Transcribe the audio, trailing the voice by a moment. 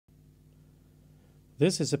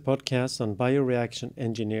This is a podcast on bioreaction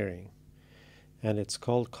engineering, and it's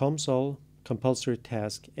called COMSOL Compulsory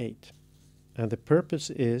Task 8. And the purpose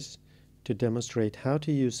is to demonstrate how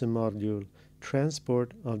to use the module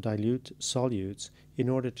transport of dilute solutes in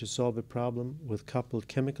order to solve a problem with coupled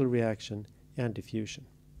chemical reaction and diffusion.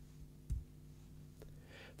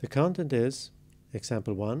 The content is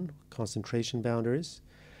example 1, concentration boundaries,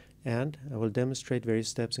 and I will demonstrate various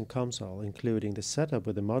steps in COMSOL, including the setup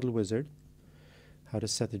with the model wizard, how to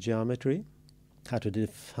set the geometry, how to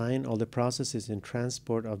define all the processes in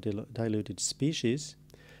transport of diluted species,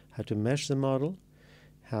 how to mesh the model,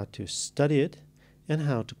 how to study it, and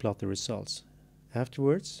how to plot the results.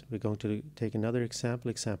 Afterwards, we're going to take another example,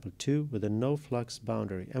 example 2, with a no-flux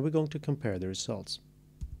boundary, and we're going to compare the results.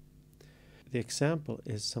 The example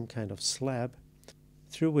is some kind of slab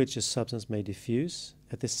through which a substance may diffuse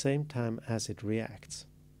at the same time as it reacts.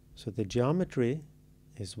 So the geometry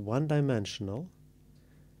is one-dimensional.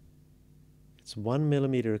 It's 1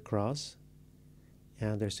 millimeter across,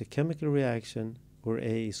 and there's a chemical reaction where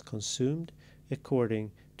A is consumed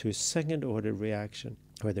according to a second-order reaction,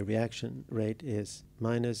 where the reaction rate is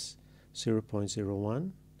minus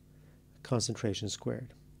 0.01 concentration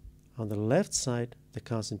squared. On the left side, the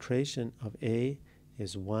concentration of A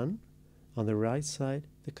is 1. On the right side,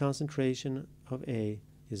 the concentration of A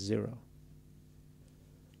is 0.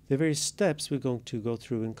 The various steps we're going to go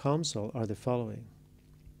through in COMSOL are the following.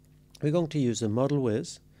 We're going to use a model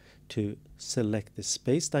wiz to select the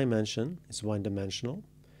space dimension, it's one-dimensional.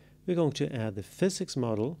 We're going to add the physics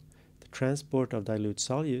model, the transport of dilute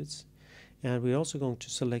solutes, and we're also going to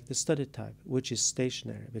select the study type, which is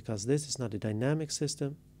stationary, because this is not a dynamic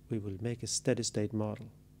system. We will make a steady-state model.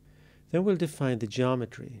 Then we'll define the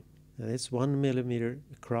geometry, and it's 1 millimeter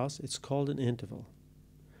across. It's called an interval.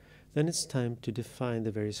 Then it's time to define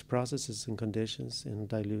the various processes and conditions in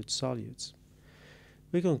dilute solutes.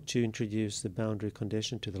 We're going to introduce the boundary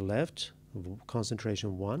condition to the left of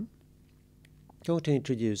concentration 1. We're going to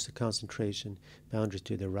introduce the concentration boundary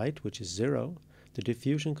to the right, which is 0, the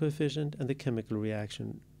diffusion coefficient, and the chemical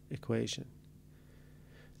reaction equation.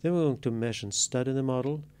 Then we're going to mesh and study the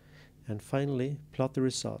model, and finally plot the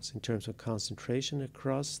results in terms of concentration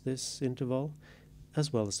across this interval,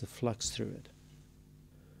 as well as the flux through it.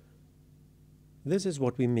 This is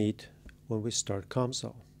what we meet when we start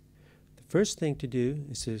COMSOL. The first thing to do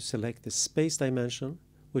is to select the space dimension,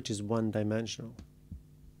 which is one-dimensional.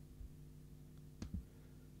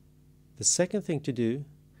 The second thing to do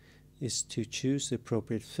is to choose the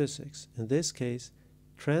appropriate physics, in this case,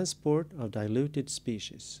 transport of diluted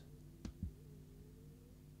species.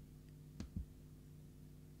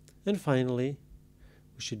 And finally,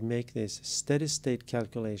 we should make this steady-state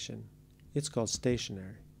calculation. It's called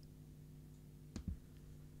stationary.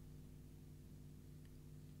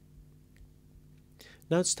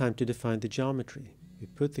 Now it's time to define the geometry. We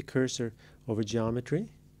put the cursor over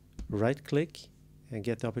geometry, right-click, and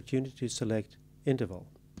get the opportunity to select interval.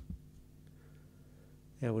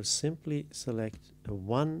 And we'll simply select a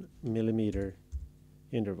 1 millimeter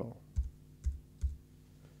interval.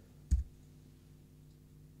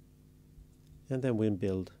 And then we'll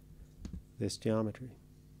build this geometry.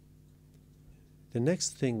 The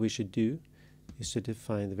next thing we should do is to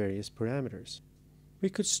define the various parameters. We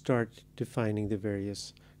could start defining the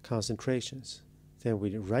various concentrations. Then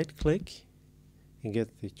we right-click and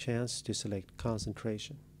get the chance to select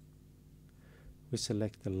concentration. We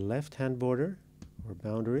select the left-hand border or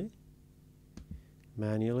boundary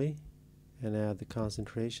manually and add the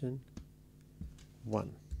concentration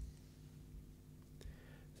 1.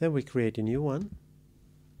 Then we create a new one,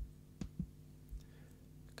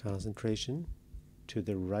 concentration to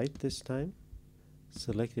the right this time,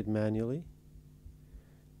 select it manually,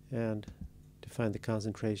 and define the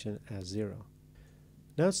concentration as 0.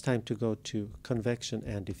 Now it's time to go to convection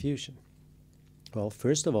and diffusion. Well,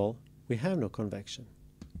 first of all, we have no convection.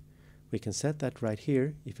 We can set that right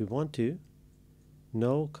here if we want to.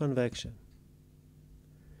 No convection.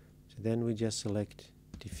 So then we just select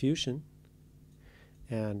diffusion,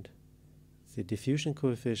 and the diffusion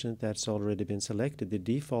coefficient that's already been selected, the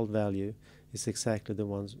default value, is exactly the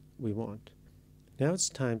ones we want. Now it's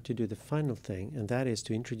time to do the final thing, and that is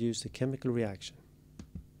to introduce the chemical reaction.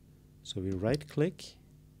 So we right-click,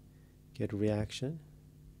 get reaction,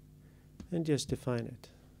 and just define it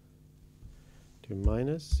to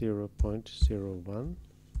minus 0.01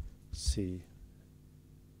 C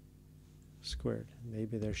squared.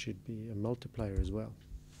 Maybe there should be a multiplier as well.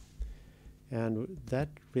 And that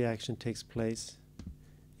reaction takes place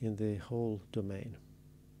in the whole domain.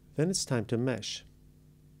 Then it's time to mesh.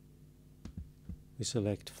 We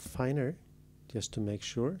select finer just to make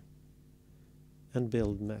sure, and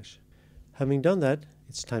build mesh. Having done that,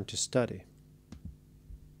 it's time to study.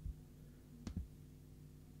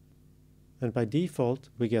 And by default,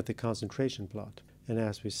 we get the concentration plot. And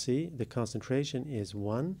as we see, the concentration is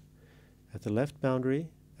 1 at the left boundary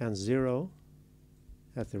and 0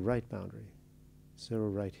 at the right boundary. 0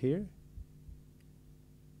 right here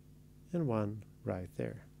and 1 right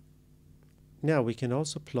there. Now we can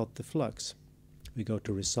also plot the flux. We go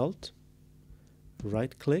to Result,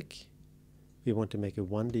 right click, we want to make a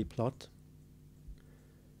 1D plot.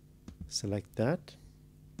 Select that,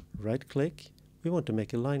 right click, we want to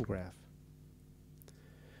make a line graph.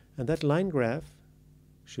 And that line graph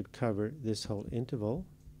should cover this whole interval.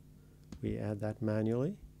 We add that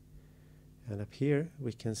manually. And up here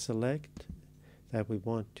we can select that we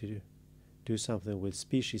want to do something with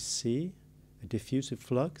species C, a diffusive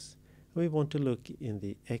flux, and we want to look in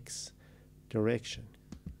the X direction.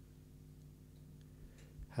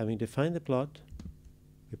 Having defined the plot,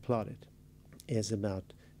 we plot it. It's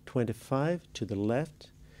about 25 to the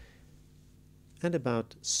left and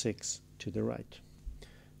about 6 to the right.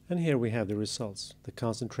 And here we have the results. The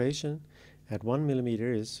concentration at 1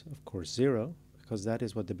 millimeter is, of course, 0, because that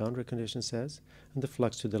is what the boundary condition says, and the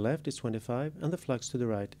flux to the left is 25, and the flux to the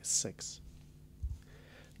right is 6.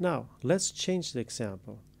 Now, let's change the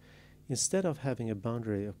example. Instead of having a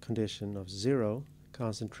boundary of condition of 0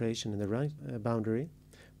 concentration in the right boundary,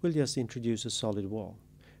 we'll just introduce a solid wall.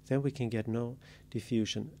 Then we can get no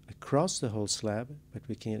diffusion across the whole slab, but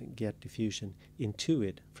we can get diffusion into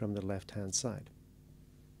it from the left-hand side.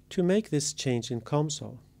 To make this change in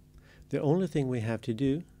COMSOL, the only thing we have to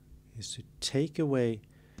do is to take away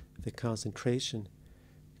the concentration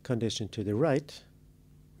condition to the right.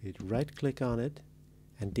 We right-click on it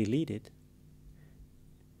and delete it.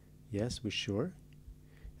 Yes, we're sure.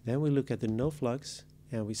 Then we look at the no flux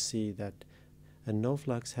and we see that a no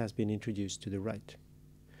flux has been introduced to the right.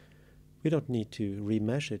 We don't need to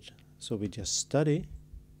remesh it, so we just study,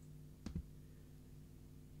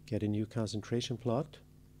 get a new concentration plot.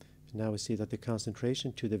 Now we see that the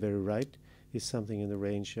concentration to the very right is something in the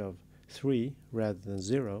range of 3 rather than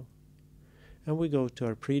 0. And we go to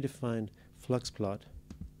our predefined flux plot,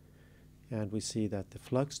 and we see that the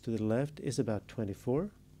flux to the left is about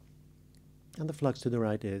 24, and the flux to the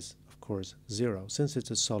right is, of course, 0, since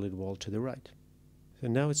it's a solid wall to the right. So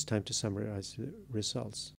now it's time to summarize the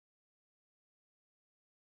results.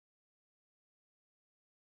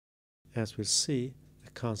 As we'll see, a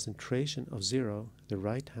concentration of 0, the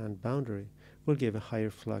right-hand boundary, will give a higher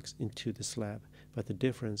flux into the slab, but the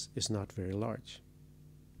difference is not very large.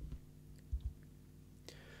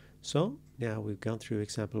 So, now we've gone through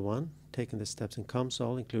example 1, taken the steps in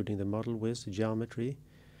COMSOL, including the model width, the geometry,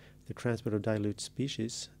 the transport of dilute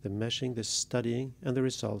species, the meshing, the studying, and the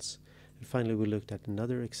results. And finally we looked at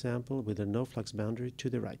another example with a no-flux boundary to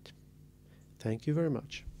the right. Thank you very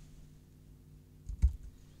much.